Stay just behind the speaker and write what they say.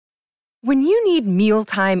When you need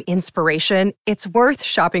mealtime inspiration, it's worth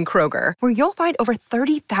shopping Kroger, where you'll find over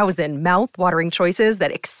 30,000 mouth-watering choices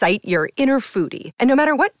that excite your inner foodie. And no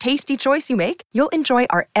matter what tasty choice you make, you'll enjoy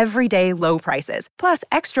our everyday low prices, plus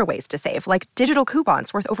extra ways to save, like digital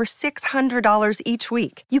coupons worth over $600 each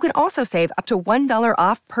week. You can also save up to $1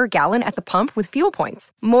 off per gallon at the pump with fuel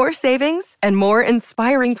points. More savings and more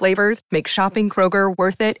inspiring flavors make shopping Kroger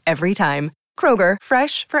worth it every time. Kroger,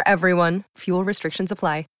 fresh for everyone. Fuel restrictions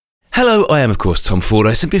apply. Hello, I am of course Tom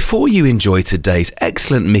Fordyce, and before you enjoy today's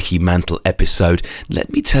excellent Mickey Mantle episode, let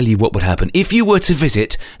me tell you what would happen if you were to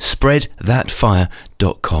visit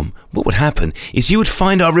spreadthatfire.com. What would happen is you would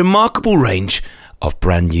find our remarkable range of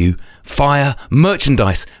brand new fire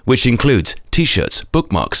merchandise, which includes t-shirts,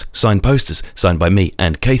 bookmarks, signed posters signed by me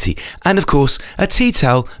and Katie, and of course a tea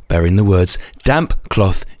towel bearing the words Damp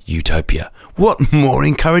Cloth Utopia. What more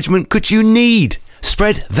encouragement could you need?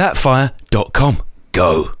 Spreadthatfire.com.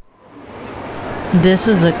 Go. This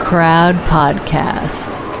is a Crowd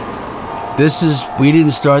podcast. This is We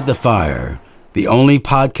Didn't Start the Fire, the only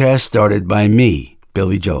podcast started by me,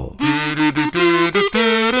 Billy Joel.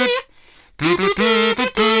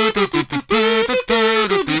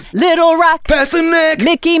 Little Rock, Pastor Nick,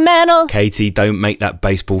 Mickey Mantle. Katie, don't make that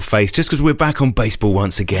baseball face just because we're back on baseball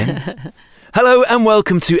once again. Hello and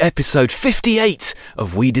welcome to episode 58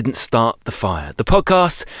 of We Didn't Start the Fire, the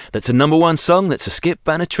podcast that's a number one song that's a skip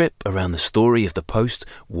and a trip around the story of the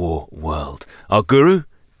post-war world. Our guru,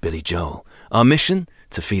 Billy Joel. Our mission,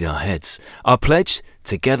 to feed our heads. Our pledge,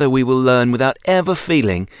 together we will learn without ever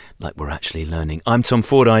feeling like we're actually learning. I'm Tom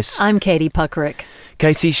Fordyce. I'm Katie Puckrick.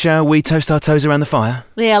 Katie, shall we toast our toes around the fire?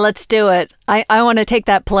 Yeah, let's do it. I want to take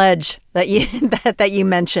that pledge that you that you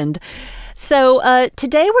mentioned. So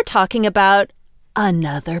today we're talking about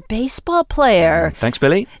another baseball player. Thanks,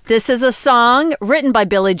 Billy. This is a song written by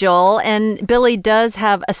Billy Joel, and Billy does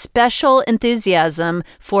have a special enthusiasm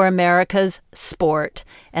for America's sport,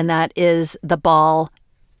 and that is the ball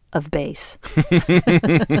of base.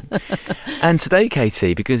 And today,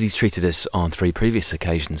 Katie, because he's treated us on 3 previous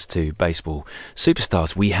occasions to baseball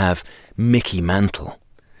superstars, we have Mickey Mantle.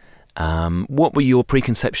 What were your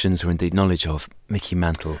preconceptions or indeed knowledge of Mickey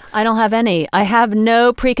Mantle? I don't have any. I have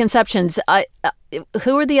no preconceptions.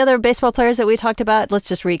 Who are the other baseball players that we talked about? Let's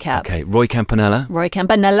just recap. Okay, Roy Campanella.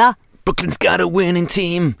 Brooklyn's got a winning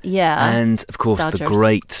team. Yeah. And, of course, Dodgers. the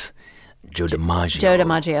great Joe DiMaggio. Joe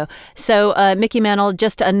DiMaggio. So Mickey Mantle,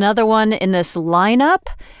 just another one in this lineup.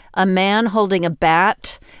 A man holding a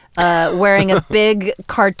bat, wearing a big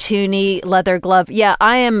cartoony leather glove. Yeah,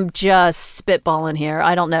 I am just spitballing here.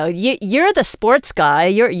 I don't know. You're the sports guy.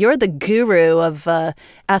 You're the guru of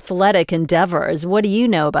athletic endeavors. What do you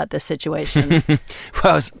know about this situation?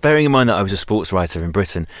 Well, bearing in mind that I was a sports writer in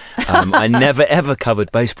Britain, I never ever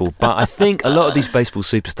covered baseball, but I think a lot of these baseball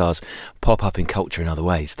superstars pop up in culture in other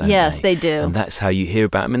ways, don't they? Yes, they do. And that's how you hear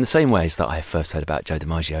about them in the same ways that I first heard about Joe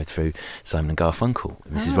DiMaggio through Simon and Garfunkel,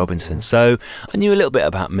 Mrs. Robinson. So I knew a little bit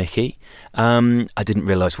about Mickey. I didn't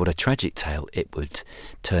realise what a tragic tale it would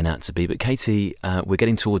turn out to be. But Katie, we're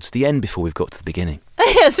getting towards the end before we've got to the beginning.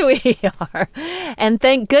 Yes, we are. And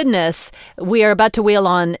thank goodness we are about to wheel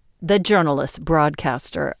on the journalist,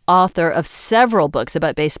 broadcaster, author of several books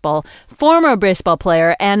about baseball, former baseball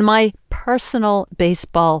player, and my personal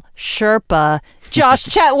baseball Sherpa, Josh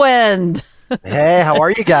Chetwynd. Hey, how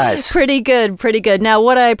are you guys? Pretty good, pretty good. Now,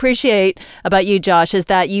 what I appreciate about you, Josh, is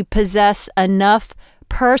that you possess enough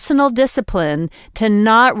personal discipline to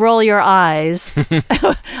not roll your eyes,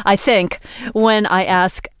 I think, when I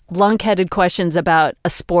ask lunk-headed questions about a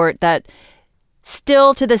sport that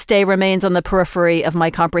still to this day remains on the periphery of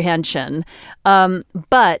my comprehension.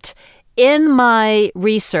 But in my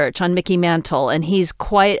research on Mickey Mantle, and he's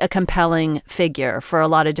quite a compelling figure for a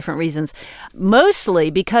lot of different reasons,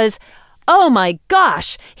 mostly because, oh my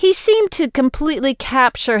gosh, he seemed to completely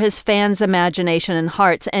capture his fans' imagination and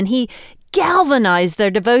hearts, and he galvanized their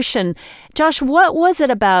devotion. Josh, what was it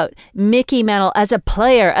about Mickey Mantle as a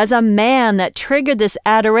player, as a man, that triggered this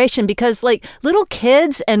adoration? Because like little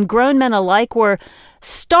kids and grown men alike were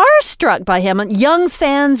starstruck by him. Young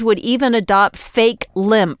fans would even adopt fake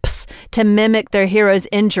limps to mimic their hero's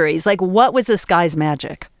injuries. Like, what was this guy's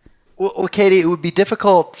magic? Well, Katie, it would be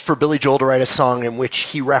difficult for Billy Joel to write a song in which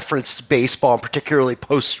he referenced baseball, and particularly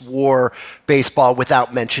post-war baseball,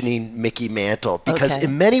 without mentioning Mickey Mantle. Because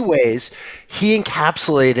in many ways, he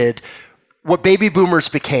encapsulated what baby boomers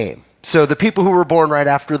became. So the people who were born right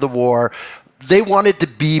after the war, they wanted to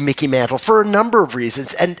be Mickey Mantle for a number of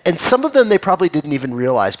reasons. And some of them they probably didn't even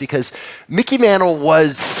realize, because Mickey Mantle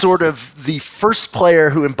was sort of the first player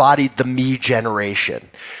who embodied the me generation.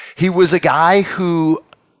 He was a guy who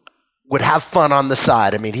would have fun on the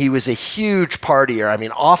side. I mean, he was a huge partier. I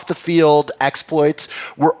mean, off the field exploits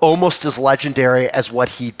were almost as legendary as what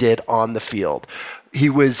he did on the field. He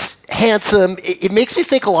was handsome. It makes me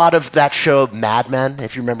think a lot of that show Mad Men,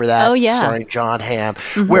 if you remember that, starring John Hamm,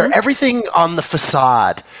 where everything on the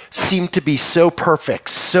facade seemed to be so perfect,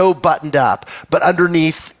 so buttoned up, but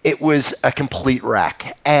underneath it was a complete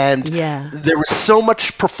wreck. And there was so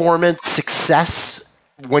much performance success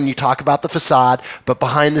when you talk about the facade, but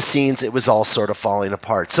behind the scenes, it was all sort of falling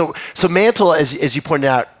apart. So Mantle, as you pointed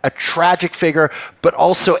out, a tragic figure, but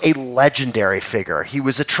also a legendary figure. He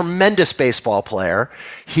was a tremendous baseball player.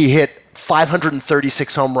 He hit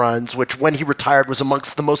 536 home runs, which when he retired was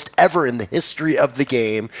amongst the most ever in the history of the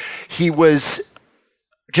game. He was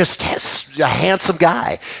just a handsome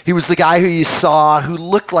guy. He was the guy who you saw who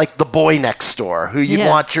looked like the boy next door, who you'd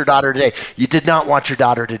want your daughter to date. You did not want your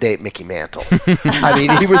daughter to date Mickey Mantle. I mean,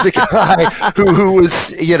 he was a guy who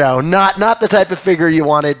was, not the type of figure you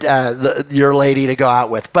wanted your lady to go out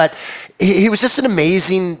with. But he was just an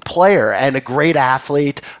amazing player and a great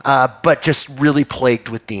athlete, but just really plagued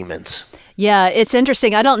with demons. Yeah, it's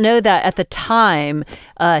interesting. I don't know that at the time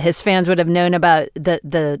his fans would have known about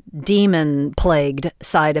the demon-plagued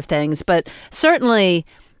side of things, but certainly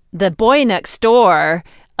the boy next door,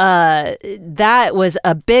 that was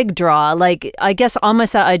a big draw. Like, I guess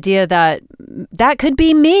almost that idea that could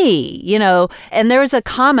be me, And there was a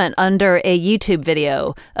comment under a YouTube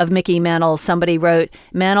video of Mickey Mantle. Somebody wrote,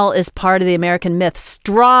 "Mantle is part of the American myth,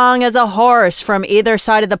 strong as a horse from either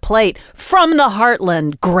side of the plate, from the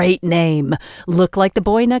heartland, great name, looked like the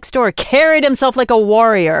boy next door, carried himself like a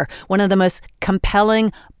warrior, one of the most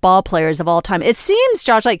compelling ball players of all time." It seems,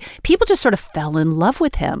 Josh, like people just sort of fell in love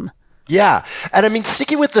with him. Yeah. And I mean,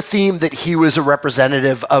 sticking with the theme that he was a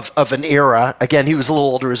representative of an era, again, he was a little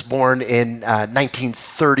older, he was born in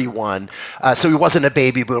 1931. So he wasn't a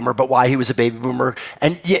baby boomer, but why he was a baby boomer.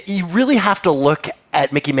 And yet you really have to look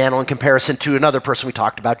at Mickey Mantle in comparison to another person we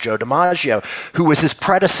talked about, Joe DiMaggio, who was his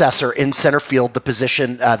predecessor in center field, the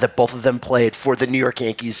position that both of them played for the New York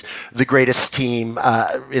Yankees, the greatest team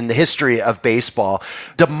in the history of baseball.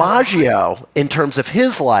 DiMaggio, in terms of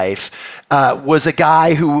his life, was a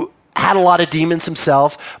guy who had a lot of demons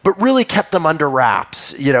himself, but really kept them under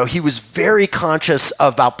wraps. He was very conscious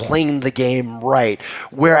about playing the game right.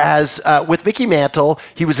 Whereas with Mickey Mantle,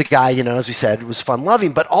 he was a guy, as we said, was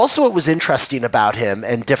fun-loving, but also what was interesting about him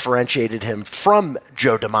and differentiated him from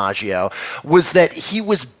Joe DiMaggio was that he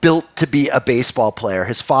was built to be a baseball player.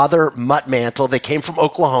 His father, Mutt Mantle, they came from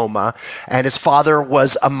Oklahoma, and his father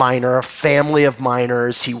was a miner, a family of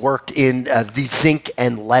miners. He worked in the zinc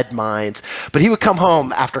and lead mines, but he would come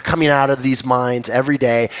home after coming out of these mines every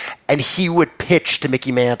day, and he would pitch to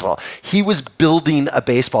Mickey Mantle. He was building a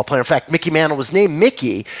baseball player. In fact, Mickey Mantle was named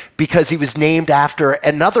Mickey because he was named after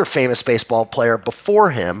another famous baseball player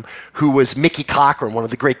before him, who was Mickey Cochrane, one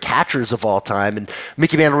of the great catchers of all time. And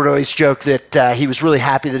Mickey Mantle would always joke that he was really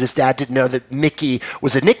happy that his dad didn't know that Mickey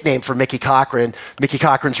was a nickname for Mickey Cochrane. Mickey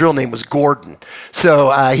Cochrane's real name was Gordon.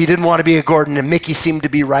 So he didn't want to be a Gordon, and Mickey seemed to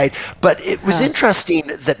be right. But it was interesting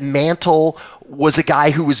that Mantle was a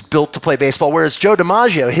guy who was built to play baseball, whereas Joe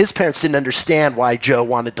DiMaggio, his parents didn't understand why Joe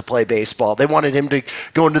wanted to play baseball. They wanted him to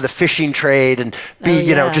go into the fishing trade and be,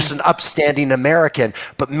 just an upstanding American.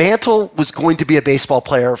 But Mantle was going to be a baseball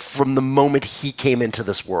player from the moment he came into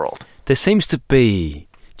this world. There seems to be,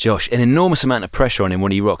 Josh, an enormous amount of pressure on him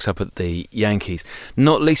when he rocks up at the Yankees,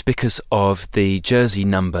 not least because of the jersey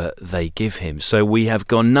number they give him. So we have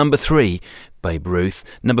gone number 3, Babe Ruth,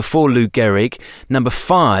 number 4, Lou Gehrig, number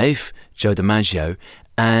 5, Joe DiMaggio,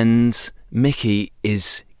 and Mickey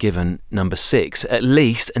is given number 6, at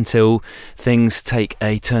least until things take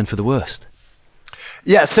a turn for the worst.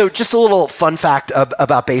 Yeah, so just a little fun fact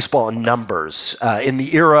about baseball and numbers. In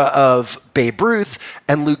the era of Babe Ruth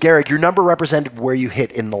and Lou Gehrig, your number represented where you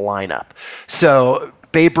hit in the lineup. So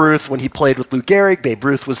Babe Ruth, when he played with Lou Gehrig, Babe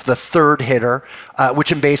Ruth was the third hitter,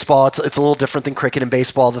 which in baseball, it's a little different than cricket. In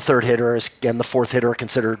baseball, the third hitter and the fourth hitter are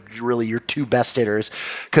considered really your two best hitters,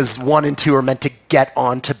 because 1 and 2 are meant to get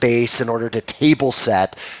onto base in order to table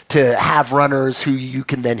set, to have runners who you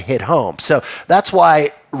can then hit home. So that's why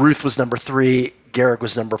Ruth was number 3, Gehrig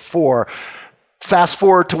was number 4. Fast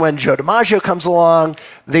forward to when Joe DiMaggio comes along,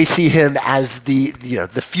 they see him as the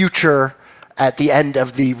future at the end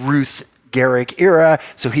of the Ruth Gehrig era,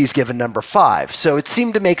 so he's given number 5. So it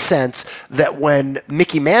seemed to make sense that when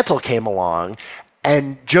Mickey Mantle came along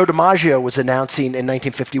and Joe DiMaggio was announcing in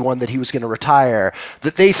 1951 that he was going to retire,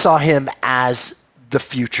 that they saw him as the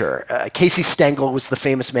future. Casey Stengel was the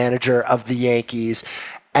famous manager of the Yankees,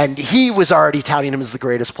 And he was already touting him as the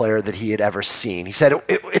greatest player that he had ever seen. He said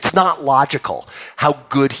it's not logical how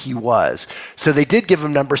good he was. So they did give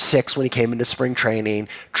him number 6 when he came into spring training.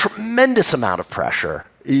 Tremendous amount of pressure.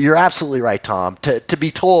 You're absolutely right, Tom, to be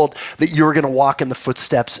told that you're going to walk in the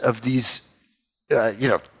footsteps of these,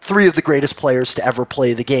 3 of the greatest players to ever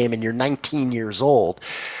play the game, and you're 19 years old.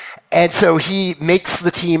 And so he makes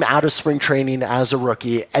the team out of spring training as a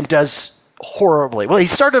rookie and does horribly. Well, he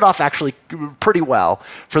started off actually pretty well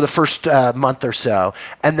for the first month or so,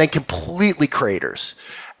 and then completely craters.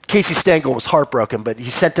 Casey Stengel was heartbroken, but he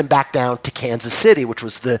sent him back down to Kansas City, which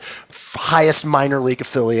was the highest minor league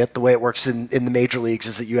affiliate. The way it works in the major leagues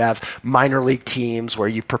is that you have minor league teams where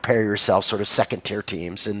you prepare yourself, sort of second-tier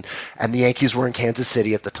teams, and the Yankees were in Kansas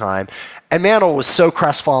City at the time. And Mantle was so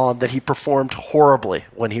crestfallen that he performed horribly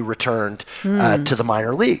when he returned to the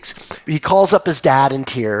minor leagues. He calls up his dad in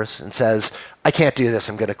tears and says, I can't do this.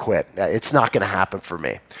 I'm going to quit. It's not going to happen for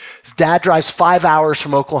me. His dad drives 5 hours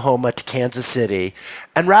from Oklahoma to Kansas City.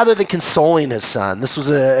 And rather than consoling his son, this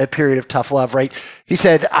was a period of tough love, right? He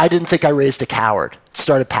said, I didn't think I raised a coward.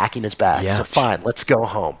 Started packing his bags. Yeah. So fine, let's go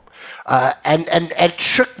home. And it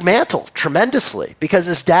shook Mantle tremendously because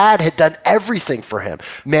his dad had done everything for him.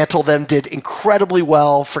 Mantle then did incredibly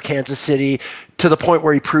well for Kansas City to the point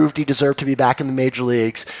where he proved he deserved to be back in the major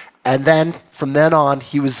leagues. And then from then on,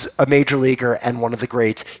 he was a major leaguer and one of the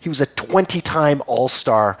greats. He was a 20-time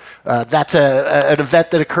All-Star. That's an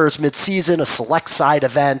event that occurs mid-season, a select side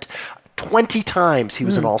event. 20 times he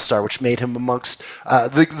was an All-Star, which made him amongst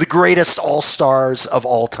the greatest All-Stars of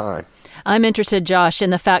all time. I'm interested, Josh,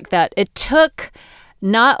 in the fact that it took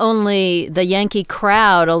not only the Yankee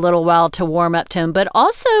crowd a little while to warm up to him, but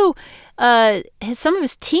also some of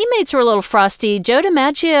his teammates were a little frosty. Joe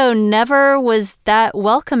DiMaggio never was that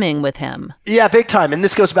welcoming with him. Yeah, big time. And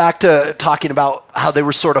this goes back to talking about how they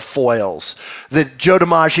were sort of foils. That Joe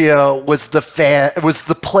DiMaggio was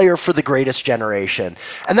the player for the greatest generation.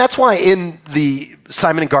 And that's why in the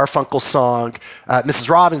Simon and Garfunkel song, Mrs.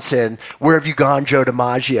 Robinson, Where Have You Gone, Joe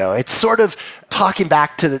DiMaggio? It's sort of talking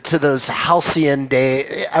back to those halcyon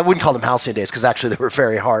days. I wouldn't call them halcyon days because actually they were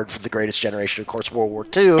very hard for the greatest generation, of course, World War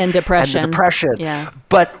II. And Depression. Yeah.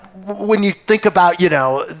 But when you think about,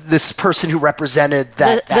 this person who represented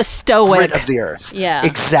that stoic grit of the earth. Yeah.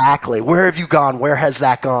 Exactly. Where have you gone? Where has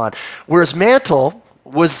that gone? Whereas Mantle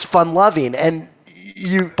was fun-loving. And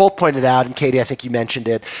you both pointed out, and Katie, I think you mentioned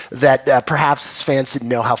it, that perhaps fans didn't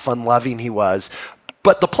know how fun-loving he was.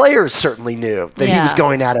 But the players certainly knew that he was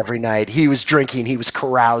going out every night. He was drinking. He was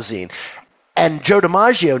carousing. And Joe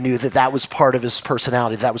DiMaggio knew that was part of his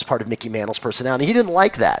personality. That was part of Mickey Mantle's personality. He didn't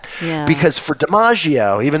like that because for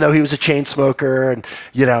DiMaggio, even though he was a chain smoker and,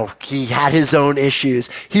 he had his own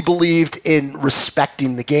issues, he believed in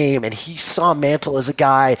respecting the game. And he saw Mantle as a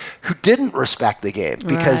guy who didn't respect the game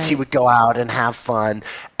because he would go out and have fun.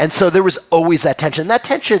 And so there was always that tension. That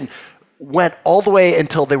tension went all the way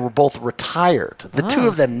until they were both retired. The two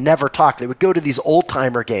of them never talked. They would go to these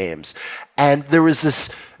old-timer games. And there was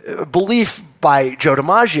this belief by Joe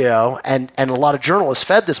DiMaggio, and a lot of journalists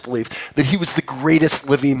fed this belief, that he was the greatest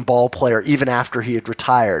living ball player even after he had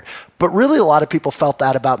retired. But really a lot of people felt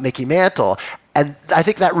that about Mickey Mantle. And I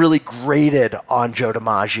think that really grated on Joe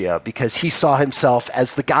DiMaggio because he saw himself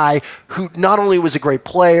as the guy who not only was a great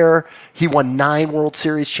player, he won 9 World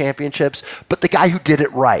Series championships, but the guy who did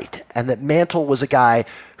it right. And that Mantle was a guy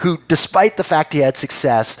who, despite the fact he had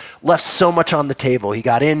success, left so much on the table. He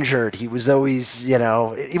got injured. He was always,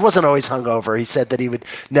 he wasn't always hungover. He said that he would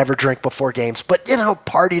never drink before games, but,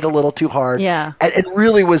 partied a little too hard. Yeah. And it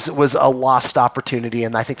really was a lost opportunity,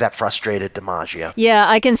 and I think that frustrated DiMaggio. Yeah,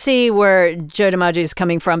 I can see where Joe DiMaggio is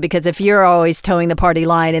coming from because if you're always towing the party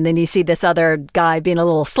line and then you see this other guy being a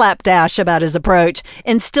little slapdash about his approach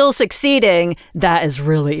and still succeeding, that is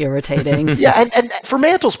really irritating. Yeah, and for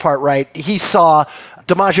Mantle's part, right, he saw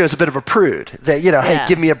DiMaggio is a bit of a prude that, hey,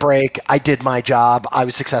 give me a break. I did my job. I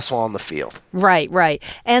was successful on the field. Right.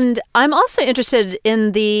 And I'm also interested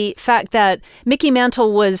in the fact that Mickey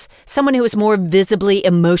Mantle was someone who was more visibly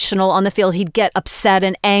emotional on the field. He'd get upset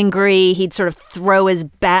and angry. He'd sort of throw his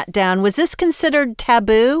bat down. Was this considered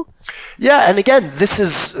taboo? Yeah, and again, this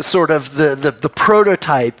is sort of the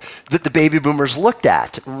prototype that the baby boomers looked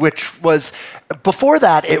at, which was, before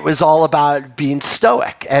that, it was all about being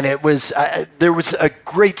stoic. And it was there was a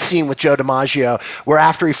great scene with Joe DiMaggio where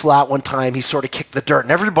after he flew out one time, he sort of kicked the dirt,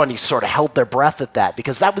 and everybody sort of held their breath at that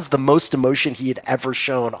because that was the most emotion he had ever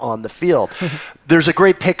shown on the field. There's a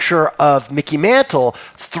great picture of Mickey Mantle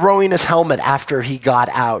throwing his helmet after he got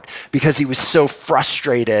out because he was so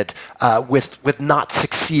frustrated with not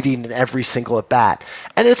succeeding in every single at bat.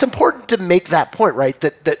 And it's important to make that point, right?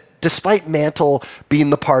 That despite Mantle being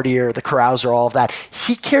the partier, the carouser, all of that,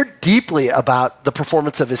 he cared deeply about the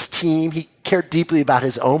performance of his team. He cared deeply about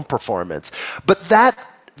his own performance. But that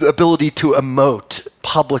ability to emote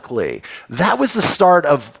publicly, that was the start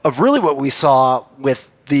of really what we saw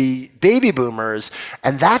with the baby boomers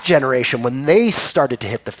and that generation when they started to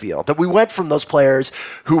hit the field. That we went from those players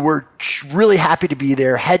who were really happy to be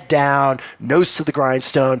there, head down, nose to the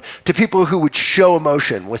grindstone, to people who would show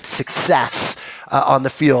emotion with success on the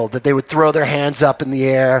field, that they would throw their hands up in the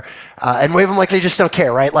air and wave them like they just don't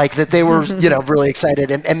care, right? Like that they were, really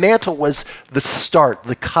excited. And Mantle was the start,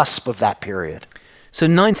 the cusp of that period. So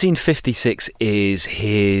 1956 is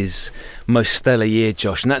his most stellar year,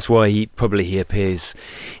 Josh, and that's why he appears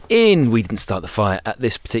in We Didn't Start the Fire at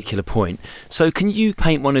this particular point. So can you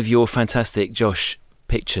paint one of your fantastic, Josh,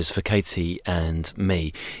 pictures for Katie and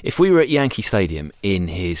me? If we were at Yankee Stadium in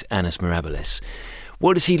his Annus Mirabilis,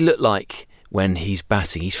 what does he look like when he's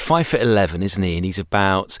batting? He's 5'11", isn't he? And he's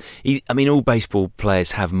all baseball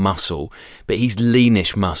players have muscle, but he's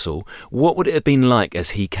leanish muscle. What would it have been like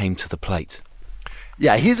as he came to the plate?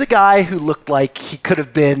 Yeah, he's a guy who looked like he could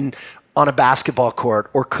have been on a basketball court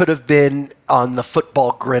or could have been on the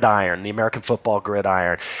football gridiron, the American football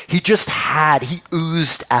gridiron. He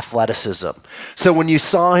oozed athleticism. So when you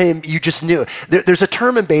saw him, you just knew. There's a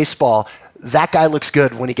term in baseball, that guy looks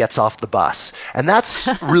good when he gets off the bus. And that's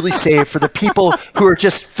really saved for the people who are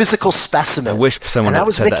just physical specimens. I wish someone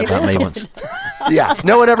had said that about me once. Yeah,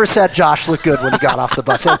 no one ever said Josh looked good when he got off the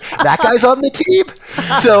bus. That guy's on the team.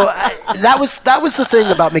 So that was the thing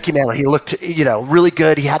about Mickey Mantle. He looked, really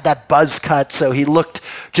good. He had that buzz cut, so he looked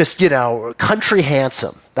just, country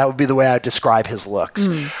handsome. That would be the way I would describe his looks.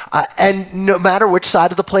 And no matter which side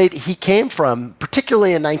of the plate he came from,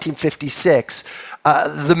 particularly in 1956,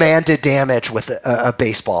 the man did damage with a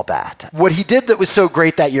baseball bat. What he did that was so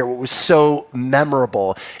great that year, what was so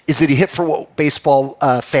memorable, is that he hit for what baseball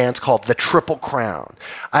fans called the Triple Crown.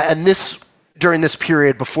 And this, during this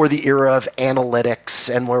period before the era of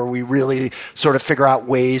analytics and where we really sort of figure out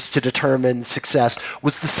ways to determine success,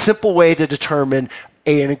 was the simple way to determine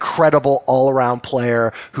an incredible all-around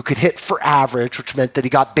player who could hit for average, which meant that he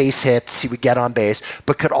got base hits, he would get on base,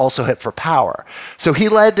 but could also hit for power. So he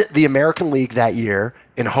led the American League that year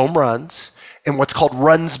in home runs, in what's called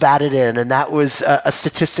runs batted in, and that was a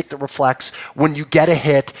statistic that reflects when you get a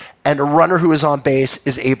hit and a runner who is on base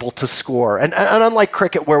is able to score. And unlike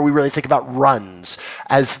cricket, where we really think about runs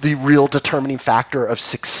as the real determining factor of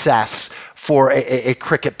success for a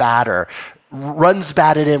cricket batter, runs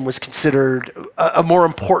batted in was considered a more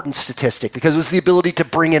important statistic because it was the ability to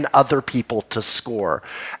bring in other people to score.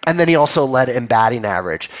 And then he also led in batting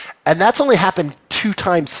average. And that's only happened 2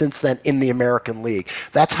 times since then in the American League.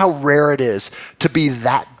 That's how rare it is to be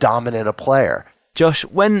that dominant a player. Josh,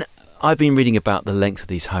 when I've been reading about the length of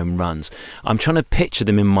these home runs, I'm trying to picture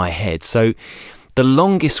them in my head. So the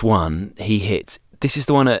longest one he hit, this is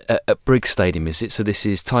the one at Briggs Stadium, is it? So this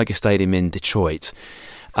is Tiger Stadium in Detroit.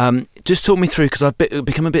 Just talk me through, because I've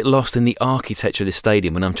become a bit lost in the architecture of this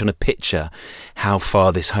stadium when I'm trying to picture how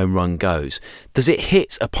far this home run goes. Does it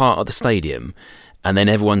hit a part of the stadium and then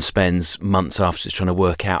everyone spends months afterwards trying to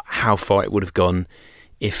work out how far it would have gone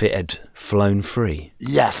if it had flown free?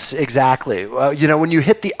 Yes, exactly. When you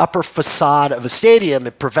hit the upper facade of a stadium,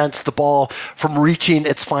 it prevents the ball from reaching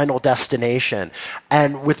its final destination.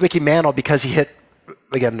 And with Mickey Mantle, because he hit,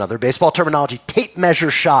 again, another baseball terminology, tape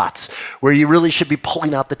measure shots, where you really should be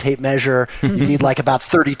pulling out the tape measure. You need like about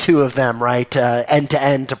 32 of them, right, end to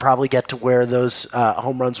end to probably get to where those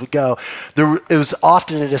home runs would go. It was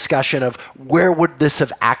often a discussion of where would this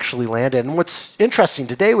have actually landed. And what's interesting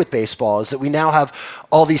today with baseball is that we now have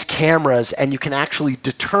all these cameras and you can actually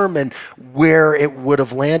determine where it would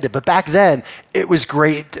have landed. But back then, it was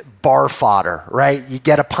great bar fodder, right? You'd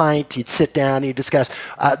get a pint, you'd sit down, you'd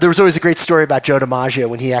discuss. There was always a great story about Joe DiMaggio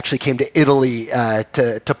when he actually came to Italy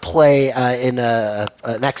to play in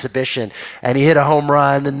an exhibition, and he hit a home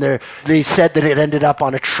run, and they said that it ended up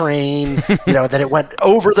on a train, that it went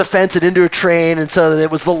over the fence and into a train, and so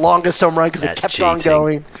it was the longest home run because it kept cheating. on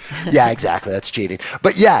going. Yeah, exactly. That's cheating.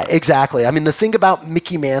 But yeah, exactly. I mean, the thing about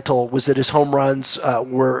Mickey Mantle was that his home runs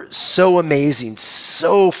were so amazing,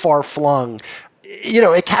 so far-flung.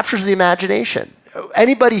 It captures the imagination.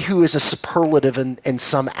 Anybody who is a superlative in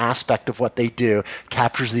some aspect of what they do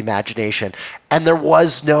captures the imagination. And there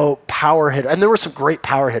was no power hitter. And there were some great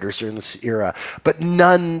power hitters during this era, but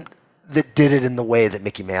none that did it in the way that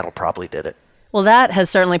Mickey Mantle probably did it. Well, that has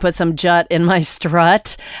certainly put some jut in my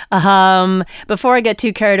strut. Before I get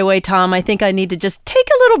too carried away, Tom, I think I need to just take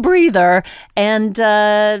a little breather and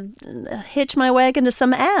hitch my wagon to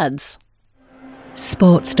some ads.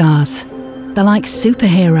 Sports stars, They're like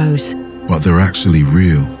superheroes. But they're actually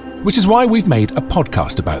real. Which is why we've made a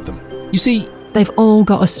podcast about them. You see, they've all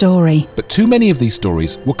got a story. But too many of these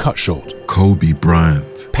stories were cut short. Kobe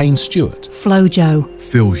Bryant, Payne Stewart, Flojo,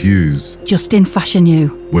 Phil Hughes, Justin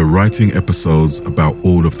Fashanu. We're writing episodes about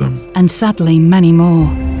all of them. And sadly, many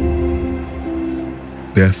more.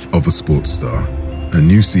 Death of a Sports Star, a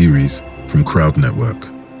new series from Crowd Network.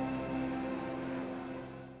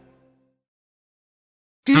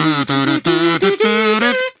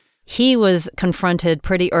 He was confronted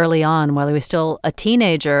pretty early on, while he was still a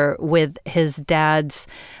teenager, with his dad's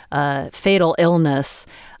fatal illness.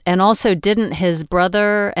 And also, didn't his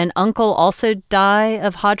brother and uncle also die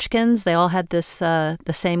of Hodgkin's? They all had this the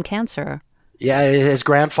same cancer. Yeah, his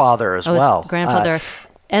grandfather as well. His grandfather.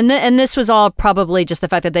 And this was all probably just the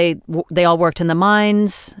fact that they all worked in the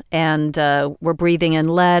mines and were breathing in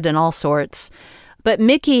lead and all sorts. But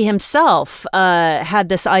Mickey himself had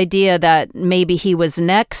this idea that maybe he was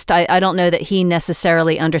next. I don't know that he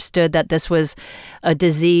necessarily understood that this was a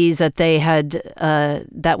disease that they had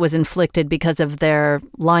that was inflicted because of their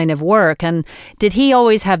line of work. And did he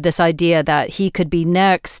always have this idea that he could be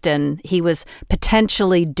next and he was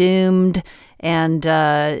potentially doomed? And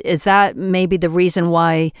is that maybe the reason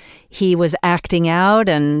why he was acting out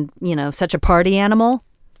and, such a party animal?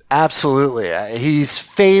 Absolutely. He's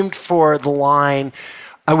famed for the line,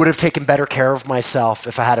 "I would have taken better care of myself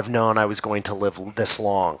if I had have known I was going to live this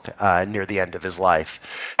long," near the end of his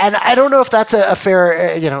life. And I don't know if that's a fair,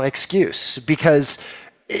 excuse, because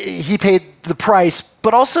he paid the price,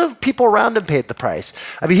 but also people around him paid the price.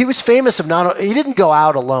 I mean, he was famous he didn't go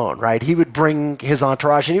out alone, right? He would bring his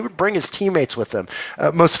entourage and he would bring his teammates with him.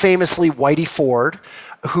 Most famously, Whitey Ford,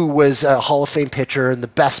 who was a Hall of Fame pitcher and the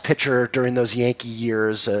best pitcher during those Yankee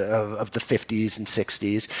years of the 50s and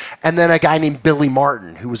 60s. And then a guy named Billy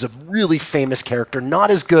Martin, who was a really famous character,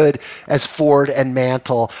 not as good as Ford and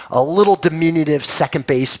Mantle, a little diminutive second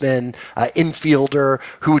baseman, infielder,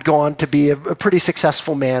 who would go on to be a pretty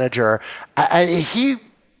successful manager. And he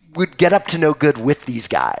would get up to no good with these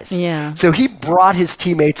guys. Yeah. So he brought his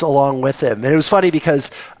teammates along with him. And it was funny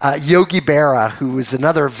because Yogi Berra, who was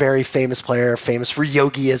another very famous player, famous for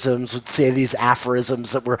yogiisms, would say these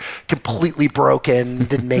aphorisms that were completely broken,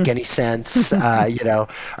 didn't make any sense.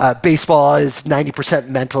 Baseball is 90%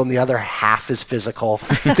 mental and the other half is physical.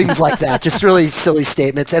 Things like that. Just really silly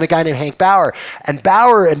statements. And a guy named Hank Bauer. And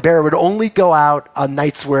Bauer and Berra would only go out on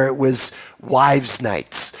nights where it was wives'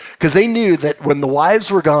 nights, because they knew that when the wives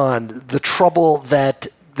were gone, the trouble that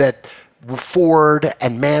Ford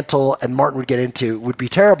and Mantle and Martin would get into would be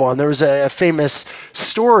terrible. And there was a famous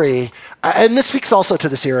story, and this speaks also to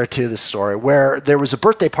this era too, this story, where there was a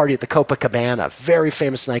birthday party at the Copacabana, very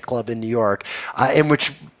famous nightclub in New York, in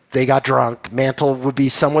which they got drunk. Mantle would be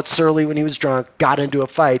somewhat surly when he was drunk, got into a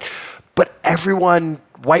fight, but everyone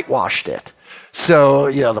whitewashed it. So,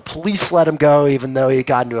 the police let him go even though he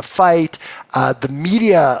got into a fight. The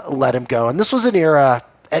media let him go. And this was an era,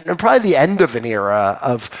 and probably the end of an era,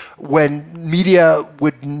 of when media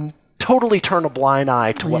would totally turn a blind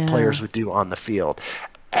eye to what players would do on the field.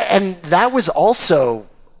 And that was also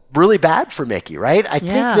really bad for Mickey, right? I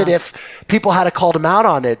think that if people had called him out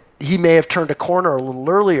on it, he may have turned a corner a little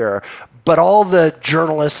earlier. But all the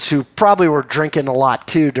journalists who probably were drinking a lot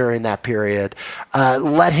too during that period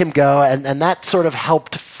let him go. And that sort of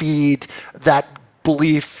helped feed that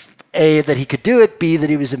belief, A, that he could do it, B, that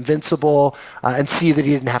he was invincible, and C, that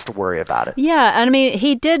he didn't have to worry about it. Yeah, and I mean,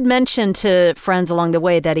 he did mention to friends along the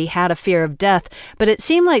way that he had a fear of death, but it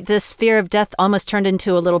seemed like this fear of death almost turned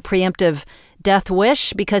into a little preemptive death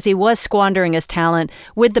wish, because he was squandering his talent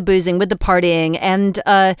with the boozing, with the partying, and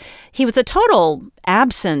he was a total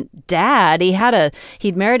absent dad.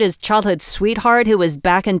 He'd married his childhood sweetheart, who was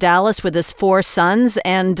back in Dallas with his 4 sons,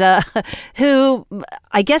 and who,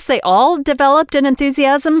 I guess they all developed an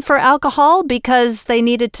enthusiasm for alcohol because they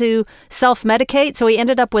needed to self-medicate. So he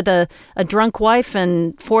ended up with a drunk wife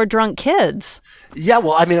and 4 drunk kids. Yeah,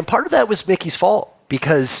 well, I mean, and part of that was Mickey's fault,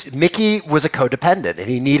 because Mickey was a codependent and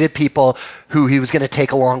he needed people who he was going to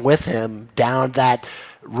take along with him down that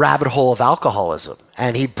rabbit hole of alcoholism.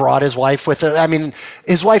 And he brought his wife with him. I mean,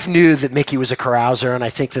 his wife knew that Mickey was a carouser, and I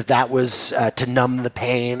think that was to numb the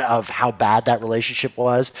pain of how bad that relationship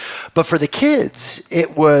was. But for the kids,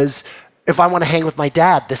 it was, if I want to hang with my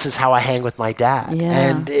dad, this is how I hang with my dad. Yeah.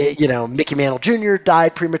 And, Mickey Mantle Jr.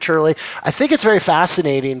 died prematurely. I think it's very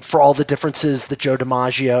fascinating for all the differences that Joe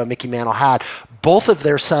DiMaggio and Mickey Mantle had. Both of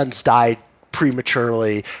their sons died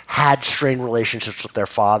prematurely, had strained relationships with their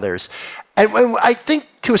fathers. And I think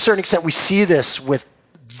to a certain extent we see this with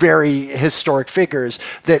very historic figures,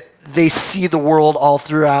 that they see the world all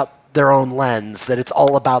throughout their own lens, that it's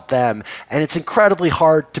all about them. And it's incredibly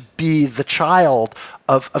hard to be the child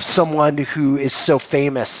of someone who is so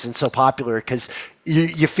famous and so popular, because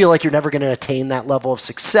you feel like you're never going to attain that level of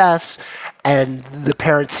success. And the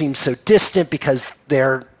parents seem so distant because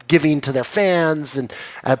they're giving to their fans, and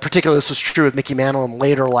particularly this was true with Mickey Mantle in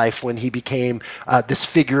later life when he became this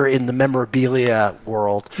figure in the memorabilia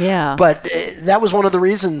world. Yeah. But that was one of the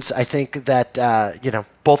reasons, I think, that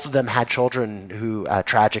both of them had children who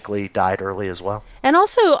tragically died early as well. And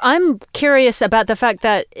also, I'm curious about the fact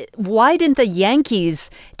that why didn't the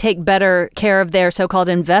Yankees take better care of their so-called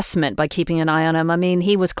investment by keeping an eye on him? I mean,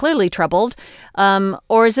 he was clearly troubled.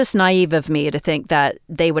 Or is this naive of me to think that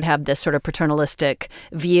they would have this sort of paternalistic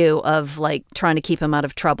view of like trying to keep him out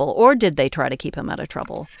of trouble? Or did they try to keep him out of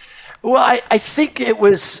trouble? Well, I think it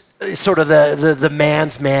was sort of the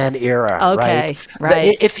man's man era, okay,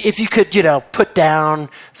 right? If you could, put down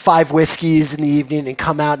 5 whiskeys in the evening and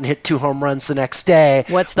come out and hit 2 home runs the next day.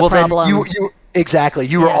 What's the problem? Then exactly.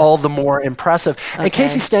 You were all the more impressive. Okay. And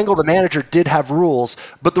Casey Stengel, the manager, did have rules,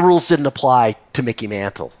 but the rules didn't apply to Mickey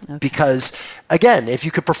Mantle. Okay. Because, again, if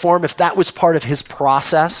you could perform, if that was part of his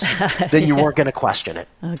process, then you weren't going to question it.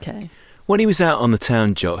 Okay. When he was out on the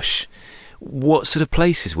town, Josh, what sort of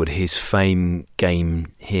places would his fame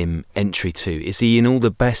gain him entry to? Is he in all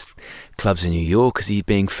the best clubs in New York? Is he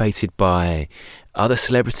being feted by other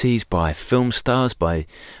celebrities, by film stars, by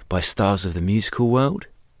stars of the musical world?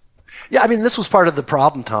 Yeah, I mean, this was part of the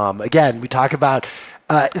problem, Tom. Again, we talk about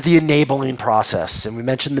the enabling process, and we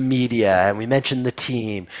mentioned the media, and we mentioned the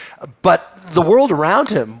team, but the world around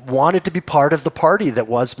him wanted to be part of the party that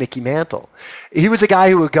was Mickey Mantle. He was a guy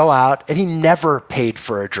who would go out, and he never paid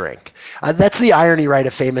for a drink. That's the irony, right,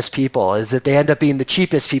 of famous people, is that they end up being the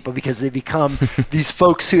cheapest people because they become these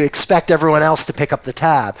folks who expect everyone else to pick up the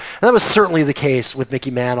tab. And that was certainly the case with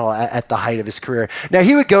Mickey Mantle at the height of his career. Now,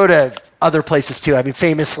 he would go to other places too. I mean,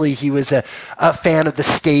 famously, he was a fan of the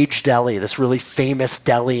Stage Deli, this really famous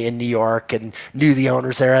deli in New York, and knew the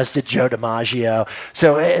owners there, as did Joe DiMaggio.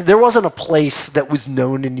 So there wasn't a place that was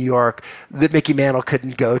known in New York that Mickey Mantle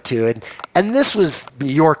couldn't go to. And this was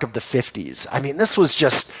New York of the 50s. I mean, this was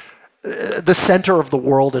just the center of the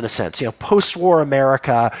world in a sense. Post-war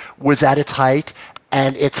America was at its height,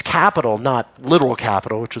 and its capital, not literal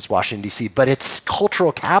capital, which was Washington, D.C., but its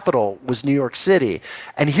cultural capital was New York City.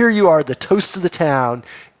 And here you are, the toast of the town,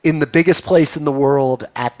 in the biggest place in the world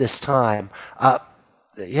at this time.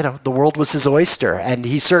 The world was his oyster, and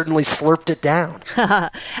he certainly slurped it down.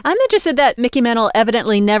 I'm interested that Mickey Mantle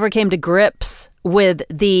evidently never came to grips with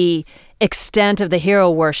the extent of the hero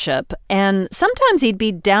worship, and sometimes he'd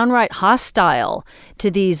be downright hostile to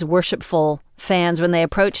these worshipful fans when they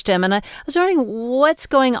approached him. And I was wondering what's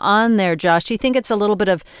going on there, Josh. Do you think it's a little bit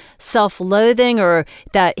of self-loathing, or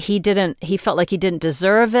that he felt like he didn't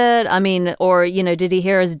deserve it? I mean, or, did he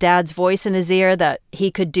hear his dad's voice in his ear that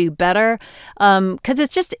he could do better? Because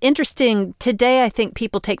it's just interesting. Today, I think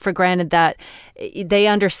people take for granted that they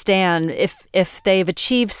understand if they've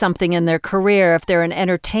achieved something in their career, if they're an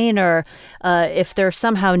entertainer, if they're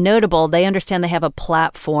somehow notable, they understand they have a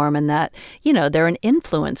platform and that, they're an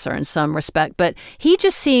influencer in some respect. But he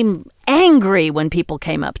just seemed angry when people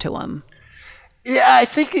came up to him. Yeah, I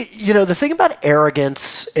think, the thing about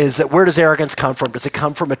arrogance is that where does arrogance come from? Does it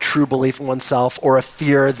come from a true belief in oneself or a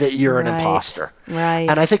fear that you're an imposter? Right.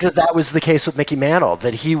 And I think that was the case with Mickey Mantle,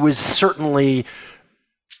 that he was certainly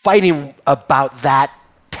fighting about that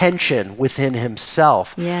tension within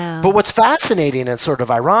himself. Yeah. But what's fascinating and sort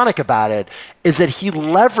of ironic about it is that he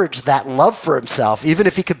leveraged that love for himself, even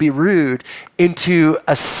if he could be rude, into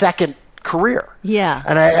a second career. Yeah.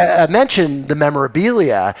 And I mentioned the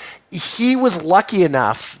memorabilia. He was lucky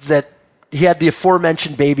enough that he had the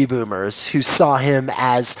aforementioned baby boomers who saw him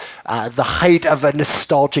as the height of a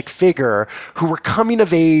nostalgic figure, who were coming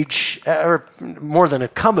of age, or more than a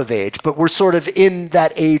come of age, but were sort of in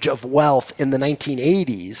that age of wealth in the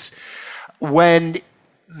 1980s, when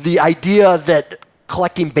the idea that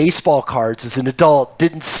collecting baseball cards as an adult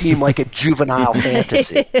didn't seem like a juvenile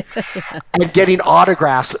fantasy. And getting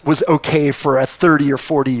autographs was okay for a 30 or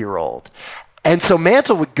 40-year-old. And so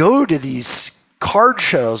Mantle would go to these card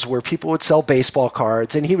shows where people would sell baseball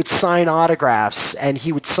cards, and he would sign autographs, and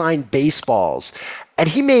he would sign baseballs. And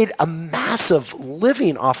he made a massive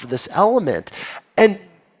living off of this element. And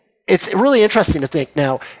it's really interesting to think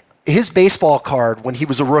now, his baseball card when he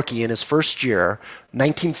was a rookie in his first year,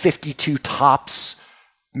 1952 Topps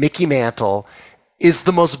Mickey Mantle, is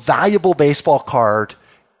the most valuable baseball card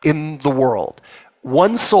in the world.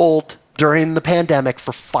 One sold during the pandemic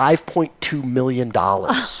for $5.2 million.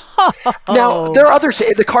 Now, there are others.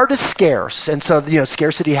 The card is scarce, and so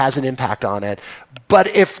scarcity has an impact on it. But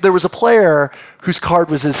if there was a player whose card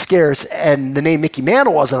was as scarce and the name Mickey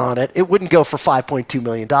Mantle wasn't on it, it wouldn't go for $5.2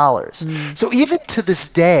 million. So even to this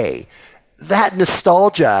day, that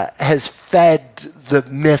nostalgia has fed the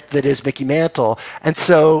myth that is Mickey Mantle. And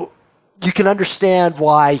so you can understand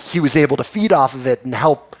why he was able to feed off of it and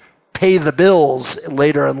help pay the bills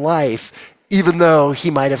later in life, even though he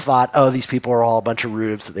might have thought, oh, these people are all a bunch of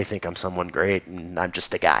rubes, that they think I'm someone great and I'm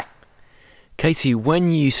just a guy. Katie,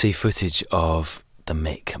 when you see footage of the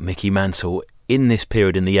Mickey Mantle in this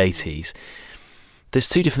period in the 80s, there's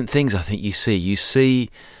two different things I think you see. You see,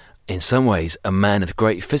 in some ways, a man of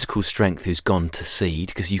great physical strength who's gone to seed,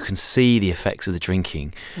 because you can see the effects of the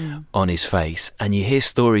drinking on his face, and you hear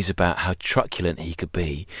stories about how truculent he could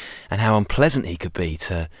be and how unpleasant he could be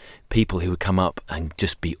to people who would come up and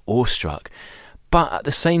just be awestruck. But at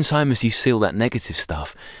the same time as you see all that negative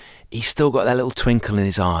stuff, he's still got that little twinkle in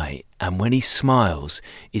his eye, and when he smiles,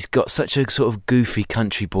 he's got such a sort of goofy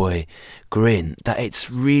country boy grin that it's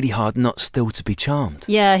really hard not still to be charmed.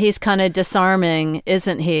 Yeah, he's kind of disarming,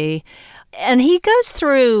 isn't he? And he goes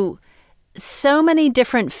through so many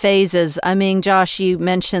different phases. I mean, Josh, you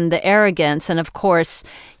mentioned the arrogance, and of course,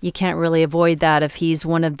 you can't really avoid that if he's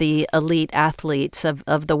one of the elite athletes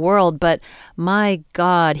of the world. But my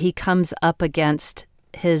God, he comes up against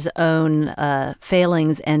his own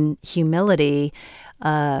failings and humility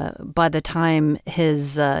by the time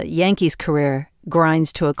his Yankees career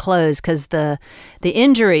grinds to a close, because the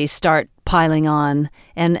injuries start piling on,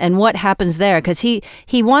 and what happens there, because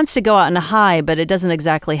he wants to go out on a high, but it doesn't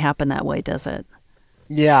exactly happen that way, does it?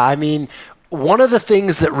 Yeah, I mean, one of the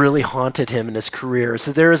things that really haunted him in his career is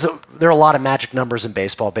that there are a lot of magic numbers in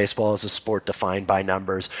baseball. Baseball is a sport defined by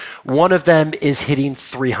numbers. One of them is hitting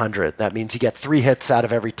 300. That means you get 3 hits out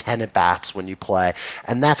of every 10 at-bats when you play,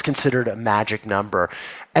 and that's considered a magic number.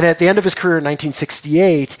 And at the end of his career in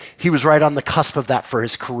 1968, he was right on the cusp of that for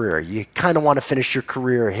his career. You kind of want to finish your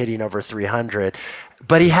career hitting over 300.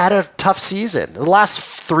 But he had a tough season. The last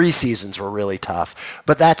 3 seasons were really tough.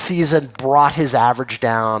 But that season brought his average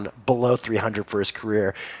down below 300 for his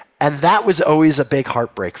career. And that was always a big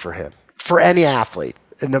heartbreak for him, for any athlete,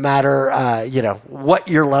 no matter what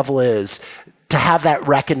your level is. To have that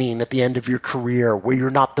reckoning at the end of your career where you're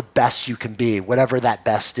not the best you can be, whatever that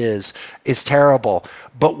best is terrible.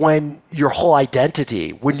 But when your whole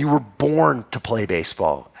identity, when you were born to play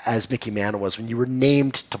baseball, as Mickey Mantle was, when you were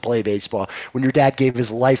named to play baseball, when your dad gave his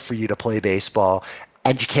life for you to play baseball,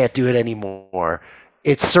 and you can't do it anymore,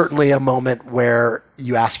 it's certainly a moment where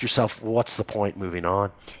you ask yourself, what's the point moving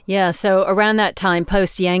on? Yeah, so around that time,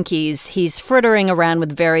 post-Yankees, he's frittering around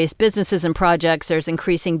with various businesses and projects. There's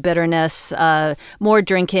increasing bitterness, more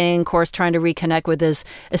drinking, of course, trying to reconnect with his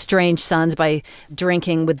estranged sons by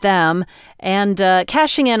drinking with them, and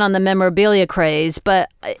cashing in on the memorabilia craze. But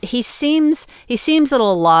he seems a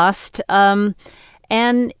little lost, and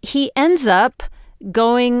he ends up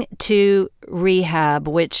going to rehab,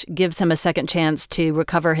 which gives him a second chance to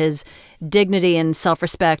recover his dignity and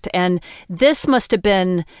self-respect. And this must have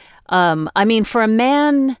been, for a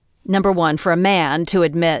man, number one, for a man to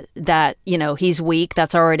admit that, he's weak,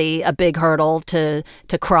 that's already a big hurdle to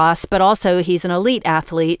cross. But also he's an elite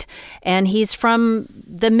athlete, and he's from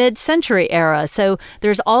the mid-century era. So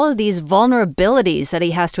there's all of these vulnerabilities that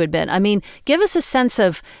he has to admit. I mean, give us a sense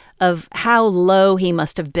of how low he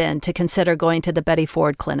must have been to consider going to the Betty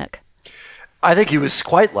Ford Clinic. I think he was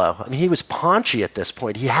quite low. I mean, he was paunchy at this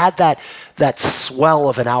point. He had that swell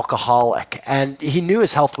of an alcoholic, and he knew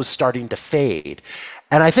his health was starting to fade.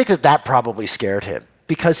 And I think that probably scared him,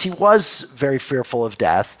 because he was very fearful of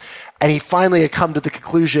death. And he finally had come to the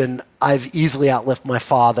conclusion, I've easily outlived my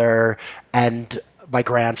father and my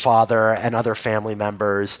grandfather and other family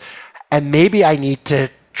members, and maybe I need to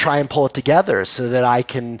try and pull it together so that I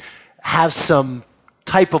can have some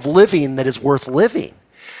type of living that is worth living.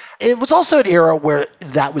 It was also an era where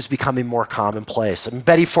that was becoming more commonplace. I mean,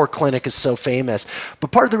 Betty Ford Clinic is so famous,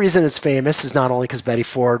 but part of the reason it's famous is not only because Betty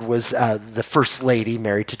Ford was the first lady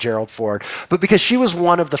married to Gerald Ford, but because she was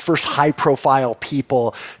one of the first high-profile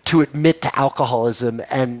people to admit to alcoholism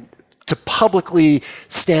and to publicly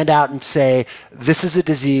stand out and say, this is a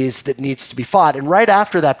disease that needs to be fought. And right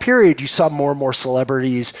after that period, you saw more and more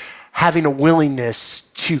celebrities having a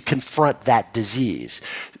willingness to confront that disease.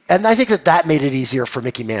 And I think that made it easier for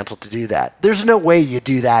Mickey Mantle to do that. There's no way you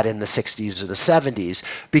do that in the 60s or the 70s,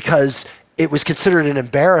 because it was considered an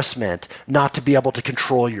embarrassment not to be able to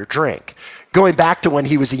control your drink. Going back to when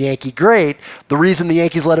he was a Yankee great, the reason the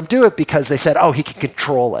Yankees let him do it because they said, oh, he can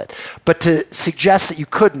control it. But to suggest that you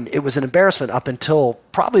couldn't, it was an embarrassment up until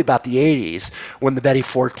probably about the 80s when the Betty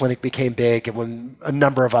Ford Clinic became big and when a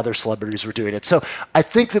number of other celebrities were doing it. So I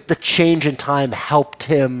think that the change in time helped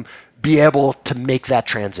him be able to make that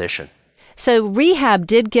transition. So rehab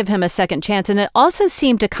did give him a second chance, and it also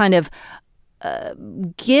seemed to kind of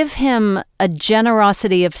give him a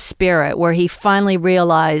generosity of spirit where he finally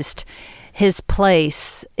realized his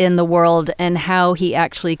place in the world and how he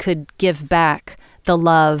actually could give back the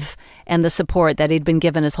love and the support that he'd been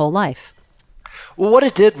given his whole life. Well, what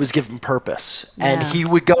it did was give him purpose. Yeah. And he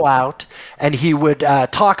would go out and he would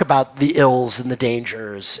talk about the ills and the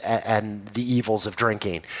dangers and the evils of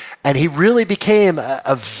drinking. And he really became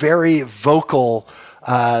a very vocal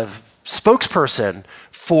spokesperson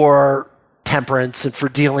for temperance and for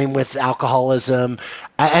dealing with alcoholism.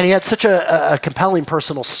 And he had such a compelling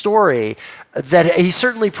personal story that he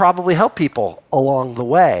certainly probably helped people along the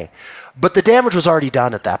way. But the damage was already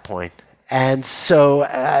done at that point. And so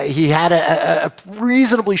he had a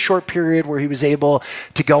reasonably short period where he was able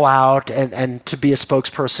to go out and to be a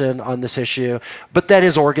spokesperson on this issue. But then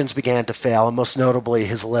his organs began to fail, and most notably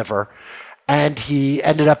his liver. And he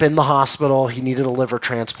ended up in the hospital. He needed a liver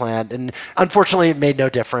transplant. And unfortunately, it made no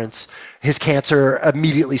difference. His cancer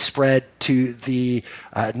immediately spread to the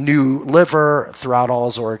new liver throughout all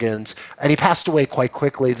his organs. And he passed away quite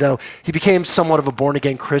quickly, though he became somewhat of a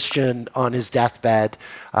born-again Christian on his deathbed,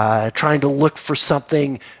 trying to look for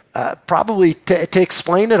something probably to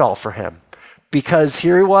explain it all for him. Because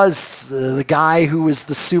here he was, the guy who was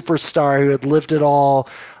the superstar, who had lived it all,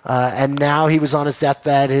 and now he was on his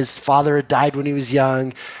deathbed. His father had died when he was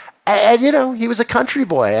young. And, you know, he was a country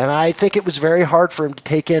boy, and I think it was very hard for him to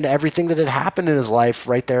take in everything that had happened in his life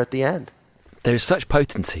right there at the end. There is such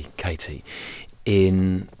potency, Katie,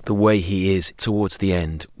 in the way he is towards the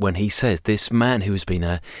end when he says this man who has been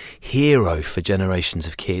a hero for generations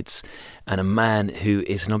of kids and a man who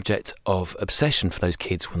is an object of obsession for those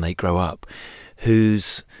kids when they grow up,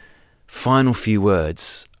 whose final few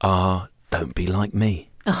words are, "Don't be like me."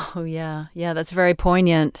 Oh, yeah. Yeah, that's very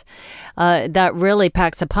poignant. That really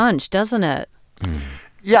packs a punch, doesn't it? Mm.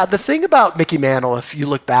 Yeah, the thing about Mickey Mantle, if you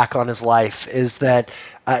look back on his life, is that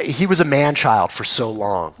he was a man-child for so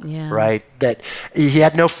long, right? That he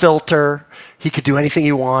had no filter. He could do anything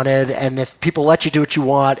he wanted. And if people let you do what you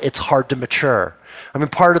want, it's hard to mature. I mean,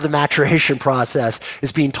 part of the maturation process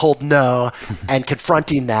is being told no and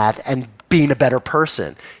confronting that and being a better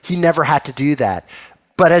person. He never had to do that.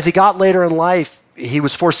 But as he got later in life, he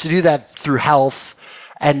was forced to do that through health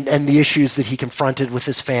and the issues that he confronted with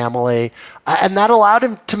his family. And that allowed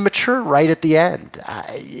him to mature right at the end.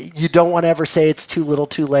 You don't want to ever say it's too little,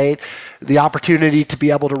 too late. The opportunity to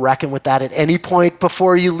be able to reckon with that at any point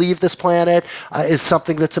before you leave this planet is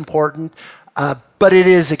something that's important. But it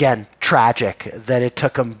is, again, tragic that it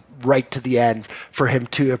took him right to the end for him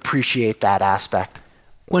to appreciate that aspect.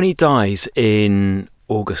 When he dies in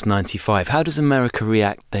August 95, how does America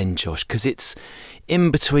react then, Josh? Because it's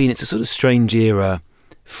in between, it's a sort of strange era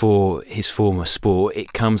for his former sport.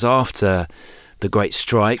 It comes after the great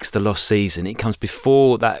strikes, the lost season. It comes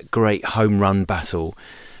before that great home run battle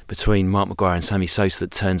between Mark McGwire and Sammy Sosa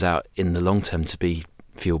that turns out in the long term to be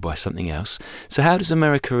fueled by something else. So how does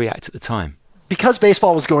America react at the time? Because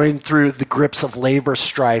baseball was going through the grips of labor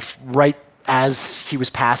strife right as he was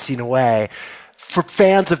passing away, for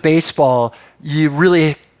fans of baseball, you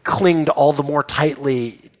really clinged all the more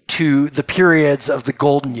tightly to the periods of the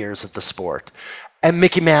golden years of the sport. And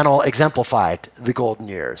Mickey Mantle exemplified the golden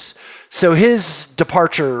years. So his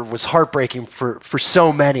departure was heartbreaking for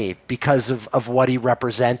so many because of what he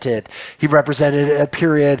represented. He represented a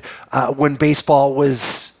period when baseball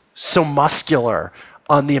was so muscular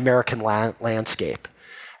on the American landscape.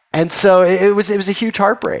 And so it was a huge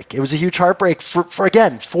heartbreak. It was a huge heartbreak for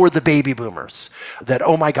the baby boomers. That,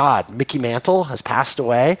 oh my God, Mickey Mantle has passed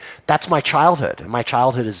away. That's my childhood, and my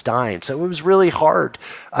childhood is dying. So it was really hard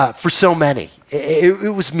for so many.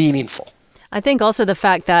 It was meaningful. I think also the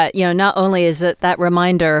fact that, you know, not only is it that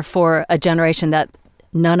reminder for a generation that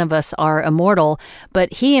none of us are immortal,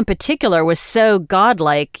 but he in particular was so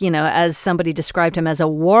godlike, you know, as somebody described him as a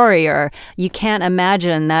warrior. You can't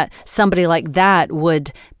imagine that somebody like that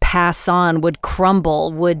would pass on, would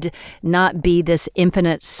crumble, would not be this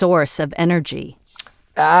infinite source of energy.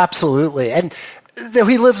 Absolutely. And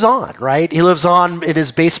he lives on, right? He lives on in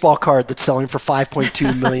his baseball card that's selling for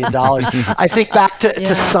 $5.2 million. I think back to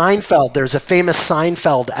Seinfeld. There's a famous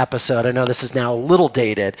Seinfeld episode. I know this is now a little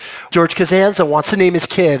dated. George Costanza wants to name his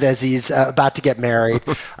kid as he's about to get married,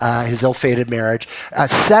 his ill-fated marriage,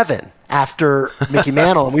 7. After Mickey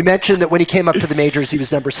Mantle. And we mentioned that when he came up to the majors, he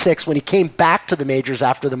was number 6. When he came back to the majors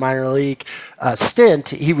after the minor league stint,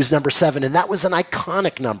 he was number 7. And that was an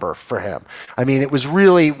iconic number for him. I mean, it was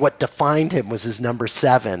really what defined him was his number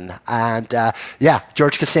 7. And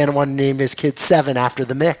George Costanza wanted to name his kid 7 after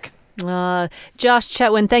the Mick. Josh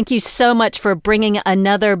Chetwynd, thank you so much for bringing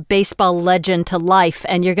another baseball legend to life.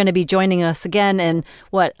 And you're going to be joining us again in,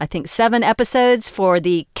 7 episodes for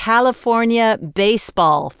the California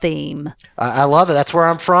baseball theme. I love it. That's where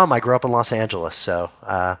I'm from. I grew up in Los Angeles. So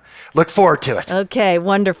look forward to it. Okay,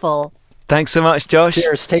 wonderful. Thanks so much, Josh.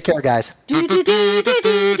 Cheers. Take care, guys.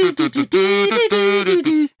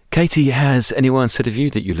 Katie, has anyone said of you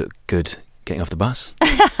that you look good getting off the bus?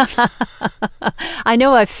 I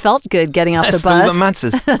know I've felt good getting off the bus. That's all that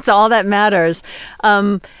matters. That's all that matters.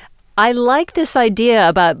 I like this idea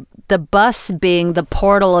about the bus being the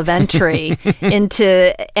portal of entry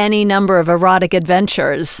into any number of erotic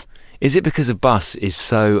adventures. Is it because a bus is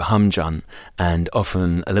so humdrum and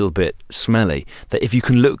often a little bit smelly that if you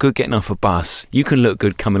can look good getting off a bus, you can look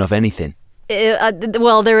good coming off anything?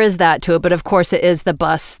 Well, there is that to it, but of course it is the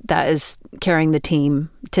bus that is carrying the team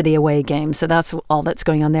to the away game. So that's all that's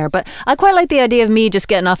going on there. But I quite like the idea of me just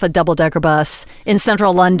getting off a double-decker bus in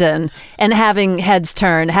central London and having heads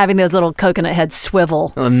turn, having those little coconut heads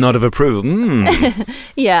swivel. A nod of approval.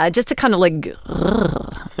 Yeah, just to kind of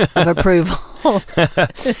of approval.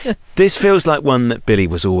 This feels like one that Billy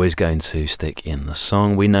was always going to stick in the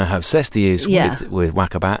song. We know how obsessed he is with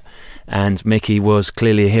Wackabat, and Mickey was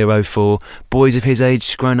clearly a hero for boys of his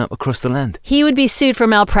age grown up across the land. He would be sued for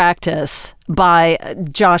malpractice by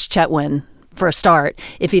Josh Chetwynd, for a start.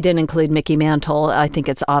 If he didn't include Mickey Mantle, I think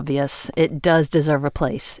it's obvious. It does deserve a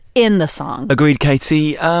place in the song. Agreed,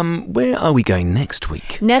 Katie. Where are we going next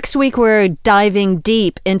week? Next week, we're diving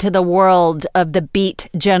deep into the world of the Beat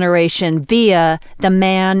Generation via the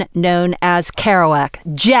man known as Kerouac,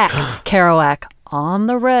 Jack Kerouac. On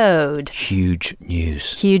the road. Huge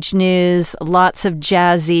news. Huge news. Lots of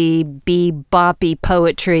jazzy, beboppy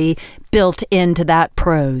poetry built into that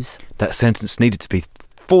prose. That sentence needed to be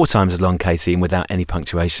 4 times as long, Katie, and without any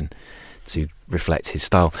punctuation to reflect his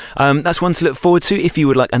style. That's one to look forward to if you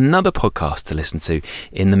would like another podcast to listen to.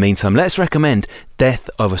 In the meantime, let's recommend Death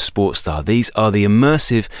of a Sports Star. These are the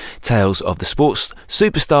immersive tales of the sports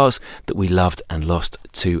superstars that we loved and lost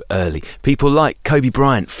too early. People like Kobe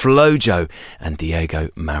Bryant, Flojo and Diego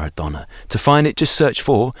Maradona. To find it, just search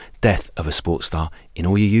for Death of a Sports Star in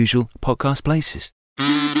all your usual podcast places.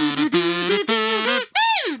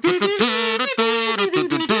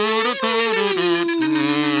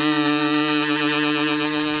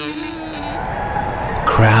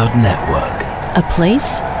 Crowd Network. A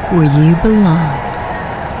place where you belong.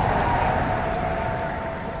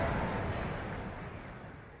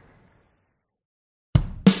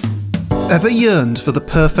 Ever yearned for the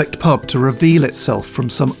perfect pub to reveal itself from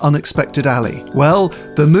some unexpected alley? Well,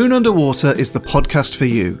 The Moon Underwater is the podcast for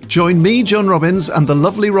you. Join me, John Robbins, and the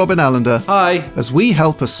lovely Robin Allender. Hi. As we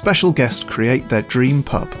help a special guest create their dream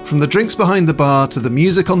pub. From the drinks behind the bar to the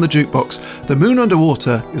music on the jukebox, The Moon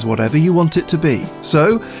Underwater is whatever you want it to be.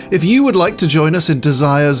 So, if you would like to join us in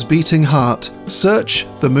Desire's beating heart, search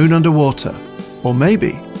The Moon Underwater. Or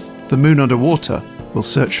maybe The Moon Underwater will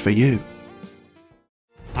search for you.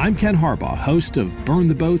 I'm Ken Harbaugh, host of Burn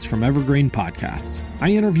the Boats from Evergreen Podcasts.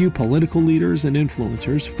 I interview political leaders and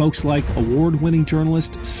influencers, folks like award-winning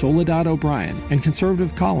journalist Soledad O'Brien and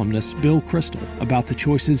conservative columnist Bill Kristol about the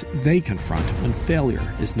choices they confront when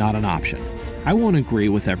failure is not an option. I won't agree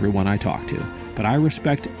with everyone I talk to, but I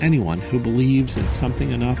respect anyone who believes in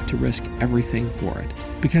something enough to risk everything for it.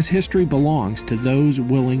 Because history belongs to those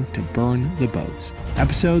willing to burn the boats.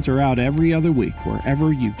 Episodes are out every other week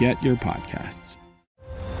wherever you get your podcasts.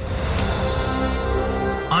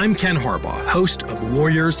 I'm Ken Harbaugh, host of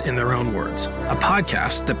Warriors in Their Own Words, a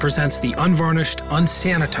podcast that presents the unvarnished,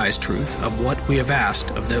 unsanitized truth of what we have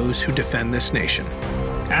asked of those who defend this nation.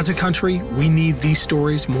 As a country, we need these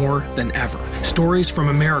stories more than ever. Stories from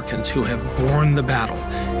Americans who have borne the battle,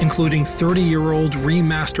 including 30-year-old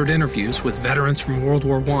remastered interviews with veterans from World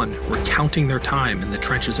War I recounting their time in the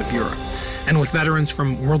trenches of Europe, and with veterans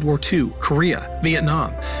from World War II, Korea,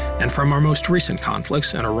 Vietnam, and from our most recent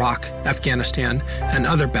conflicts in Iraq, Afghanistan, and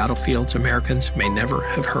other battlefields Americans may never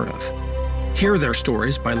have heard of. Hear their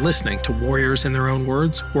stories by listening to Warriors in Their Own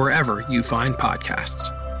Words wherever you find podcasts.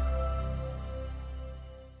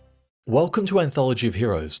 Welcome to Anthology of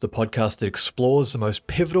Heroes, the podcast that explores the most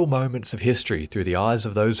pivotal moments of history through the eyes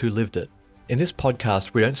of those who lived it. In this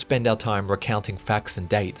podcast, we don't spend our time recounting facts and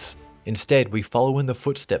dates. Instead, we follow in the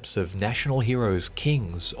footsteps of national heroes,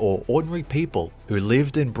 kings, or ordinary people who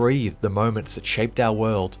lived and breathed the moments that shaped our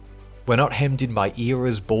world. We're not hemmed in by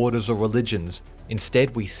eras, borders, or religions.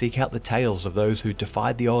 Instead, we seek out the tales of those who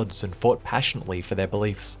defied the odds and fought passionately for their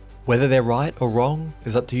beliefs. Whether they're right or wrong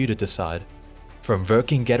is up to you to decide. From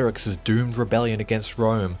Vercingetorix's doomed rebellion against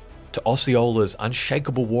Rome, to Osceola's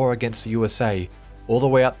unshakable war against the USA, all the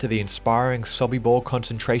way up to the inspiring Sobibor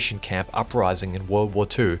concentration camp uprising in World War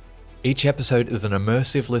II, each episode is an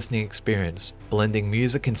immersive listening experience, blending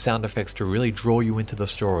music and sound effects to really draw you into the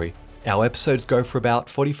story. Our episodes go for about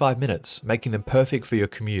 45 minutes, making them perfect for your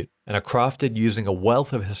commute, and are crafted using a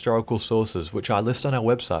wealth of historical sources, which I list on our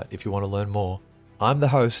website if you want to learn more. I'm the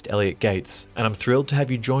host, Elliot Gates, and I'm thrilled to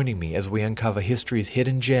have you joining me as we uncover history's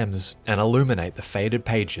hidden gems and illuminate the faded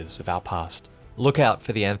pages of our past. Look out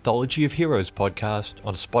for the Anthology of Heroes podcast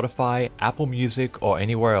on Spotify, Apple Music, or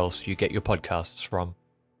anywhere else you get your podcasts from.